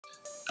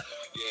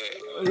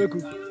Oreku,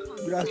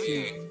 good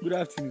afternoon. Good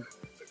afternoon.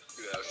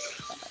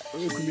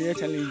 Oreku, me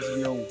challenge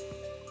you.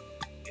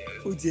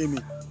 Utie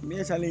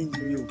me challenge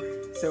you.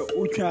 So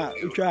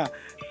Ucha,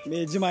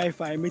 me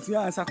MIFI, me to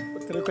answer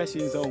 3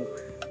 questions on.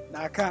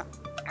 I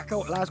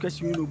can't last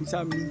question you know, be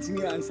some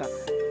me answer.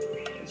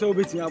 So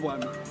bet me about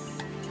me.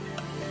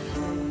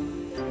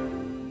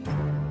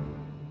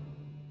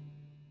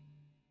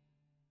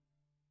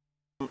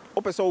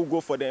 Open so we'll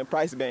go for the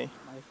price bang.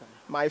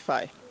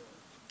 MIFI.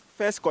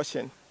 First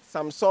question.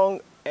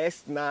 Samsung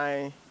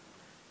S9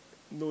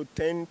 Note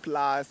 10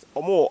 Plus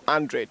or more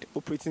Android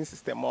operating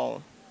system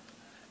on.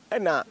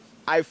 And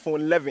iPhone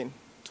 11,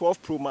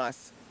 12 Pro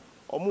Max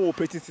or more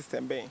operating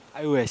system bang.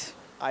 iOS.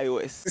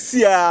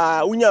 See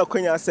unya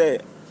kwenya say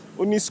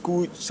only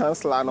school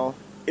chancellor no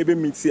ebe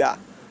meet here.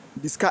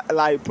 Discuss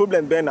like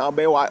problem ben na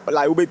be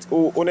like obet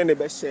one ne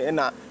be share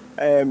na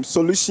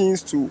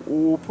solutions to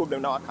all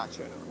problem now catch.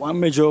 One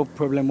major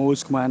problem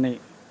was man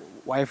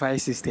Wi-Fi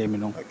system, you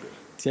know. Okay.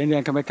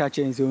 Then can catch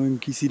and so you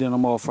see the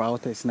number of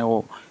routers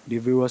now the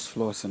various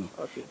floors, you know.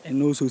 Okay.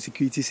 And also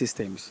security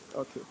systems.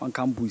 Okay. On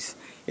campus.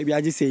 If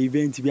I just say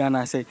event to be and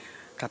I say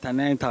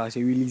Catalan Towers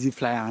a release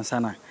flyer and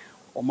sana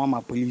or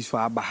mama police for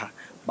Abaha.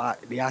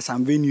 But there are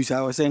some venues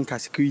I was saying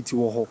security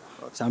war,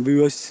 some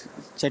various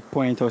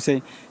checkpoints or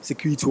say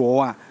security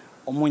war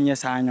or money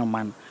sign your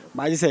man.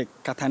 But I just say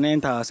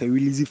Catalan Towers a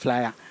release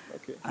flyer.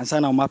 Okay. And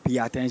sana ma pay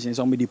attention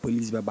somebody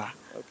police baba.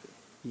 Okay.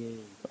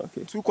 Yeah.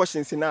 Okay. 2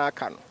 questions in our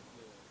can.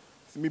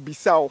 Me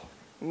bisao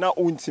na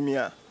untimi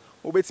a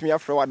obetimi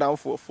afre wadan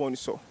for phone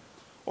so.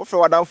 Ofre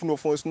wadan for no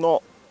phones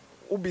no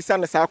ubisa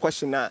na sa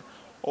question na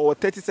or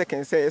 30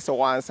 seconds say yes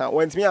or answer.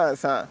 Wantimi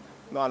answer.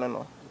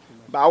 No.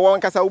 But I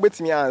want kasa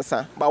ubetimi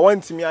answer. But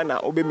wantimi na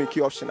obe make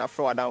option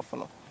afre wadan for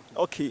no.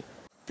 Okay.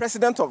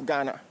 President of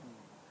Ghana.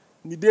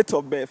 Ni date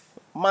of birth.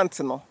 Month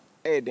no.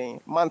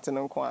 Month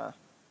no kwa.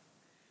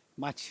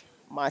 March.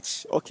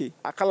 Okay.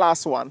 Aka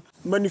last one.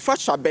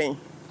 Manufacture ben.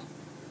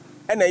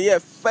 And a year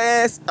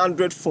first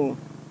Android phone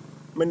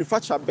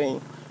manufacture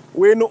ben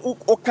we no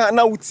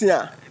okana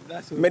utia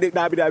me de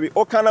dabi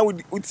okana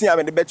utia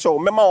me de becho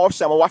mema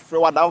option ma wafre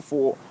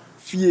wadanfo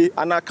fie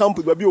ana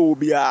campus ba bi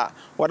obi a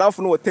wadanfo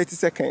no 30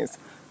 seconds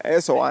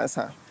so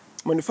answer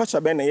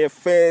manufacture ben a year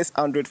first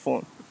Android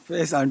phone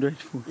yes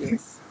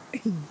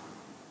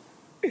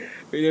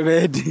we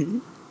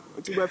ready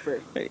to be fair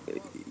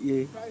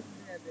yeah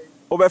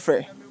over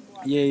fair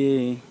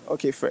yeah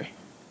okay fair.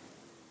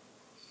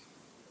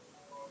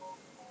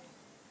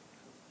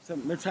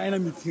 Me try na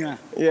meeting.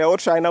 Yeah, what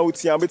try now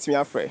with you between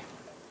your friend.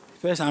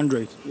 First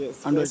Android.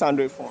 Yes. Android. First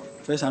Android phone.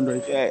 First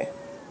Android. Yeah.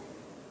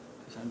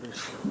 First Android.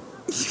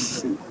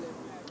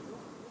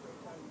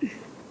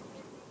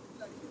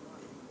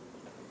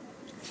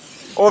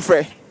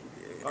 Offer.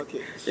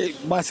 Okay.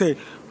 But say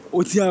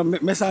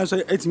Otia me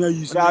say etimi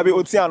use. That be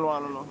Otia no.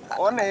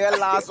 On the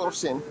last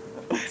option.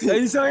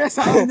 You say yes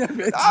I.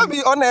 That be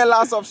on the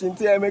last option.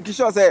 Tell make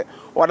sure say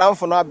wadan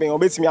for no ben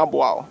obetimi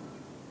aboa.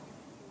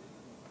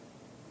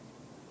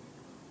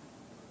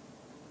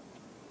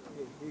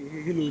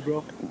 Hello,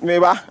 bro.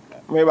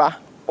 Meba.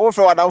 O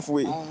for wadan for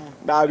we.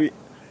 That be.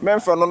 Men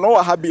for no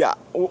happy.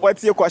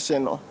 What's your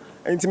question no?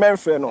 Enti men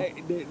for no.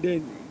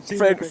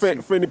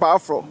 Friend power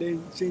fro.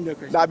 Then change the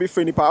question. That be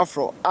friend power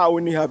fro.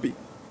 Only happy.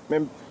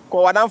 Men ko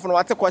wadan for no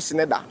what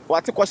question da.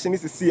 What question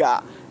is see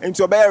ah.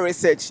 Enti obey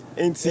research.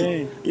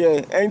 Enti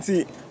yeah.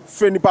 Enti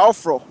friend power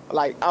fro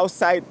like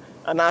outside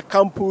and our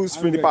campus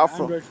friend power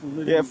fro.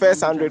 Yeah,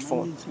 first Android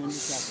phone.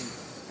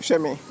 Show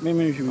me.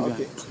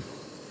 Okay.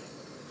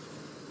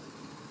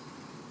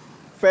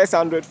 First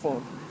Android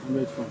phone.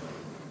 Android phone.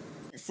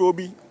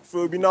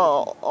 Frobi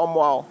no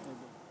omo.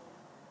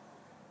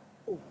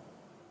 Oh.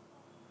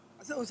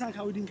 I said Osan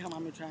ka we didn't come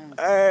am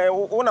try.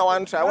 Una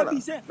one try.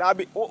 That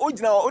be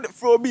original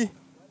Frobi.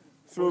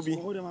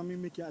 Hold on, me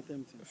make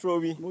attempt.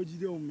 Frobi. Mo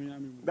jide o me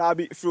am. That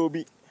be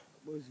Frobi.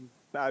 Bozu.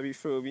 That be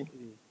Frobi.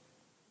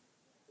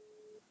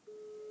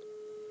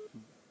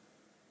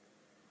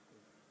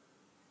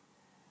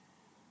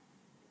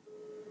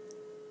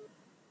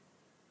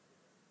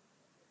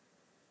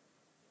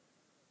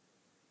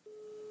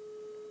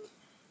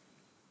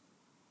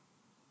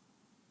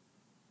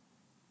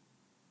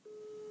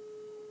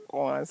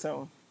 One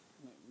sound.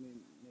 Me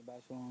buy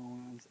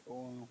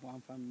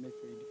one family make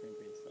for different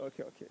place.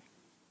 Okay. Okay.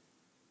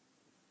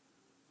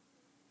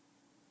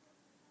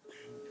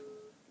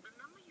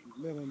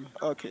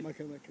 Okay.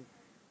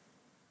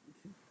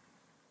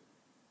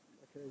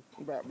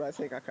 But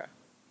say kaka.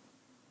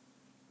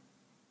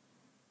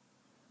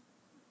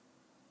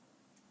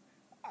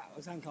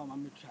 Osan come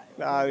am try.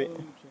 Nah.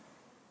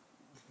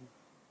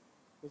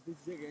 Because this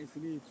is against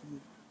me too.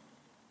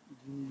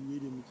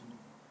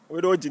 We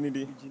don't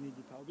Jinidi.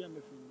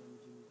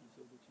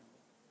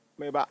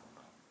 Meba.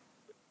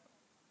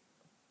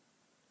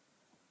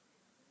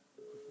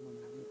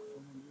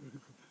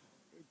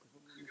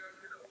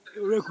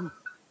 Oreku.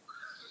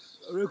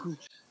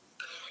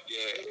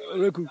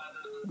 Oreku.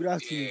 Good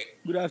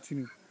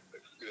afternoon.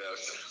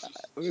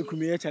 Oreku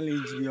me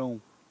challenge you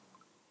on.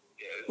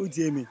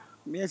 Utie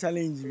me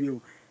challenge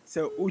you.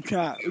 So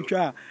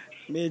ucha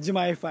me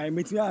MIFI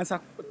me answer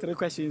 3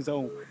 questions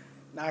on.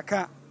 Na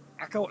aka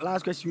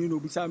last question you know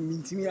bisa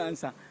me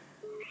answer.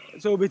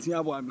 So betimi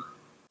abo me.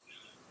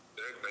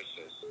 3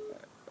 questions.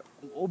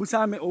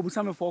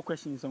 Obisa me 4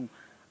 questions on.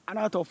 And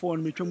out of 4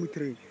 me twemu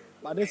 3.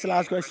 But this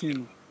last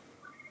question.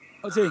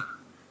 Okay.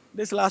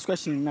 This last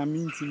question na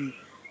mean to me.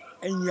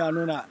 And you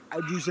know na I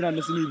do say na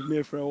me say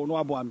me friend no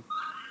abo me.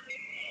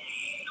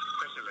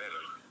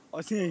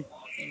 Okay.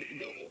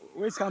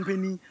 Which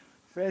company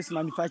first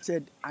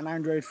manufactured an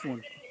Android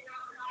phone?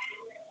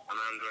 An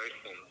Android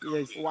phone?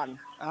 Yes.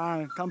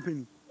 1.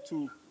 Company.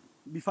 2.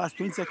 Be fast,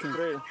 20 seconds.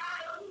 3.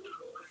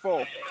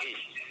 4.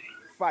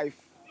 5.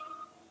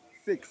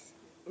 6.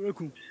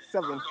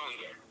 7.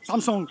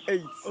 Samsung.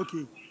 8.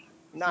 Okay.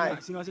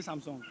 9. Say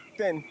Samsung.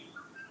 10.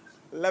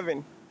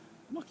 11.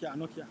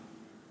 Nokia.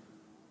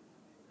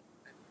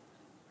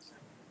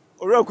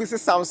 Oroku say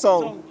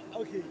Samsung.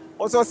 Okay.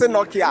 Also say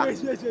Nokia.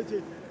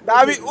 Wait.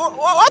 David,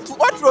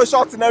 what throw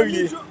shot now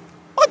we?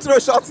 What throw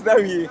shot now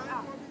we?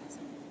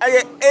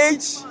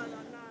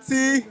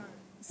 HTC.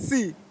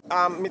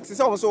 It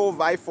is also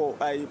vie for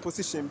a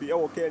position be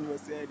okay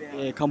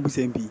anyway. Campus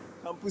MP.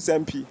 Campus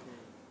MP.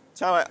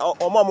 Chama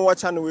omo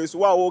watch channel we so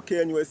wa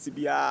okay anyway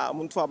bia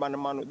muntu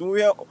abanama no. Do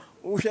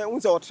we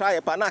try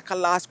pa na ka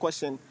last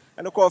question.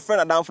 And call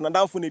friend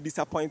adamfo na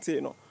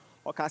disappointed no.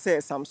 Oka say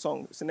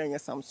Samsung, so na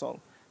Samsung.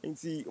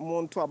 Nti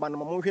muntu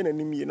abanama mo hwe na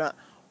nim na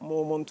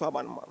mo muntu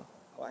abanama no.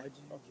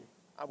 Okay.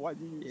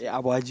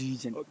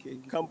 Abuaji. Okay.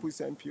 Campus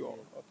MP.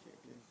 Okay.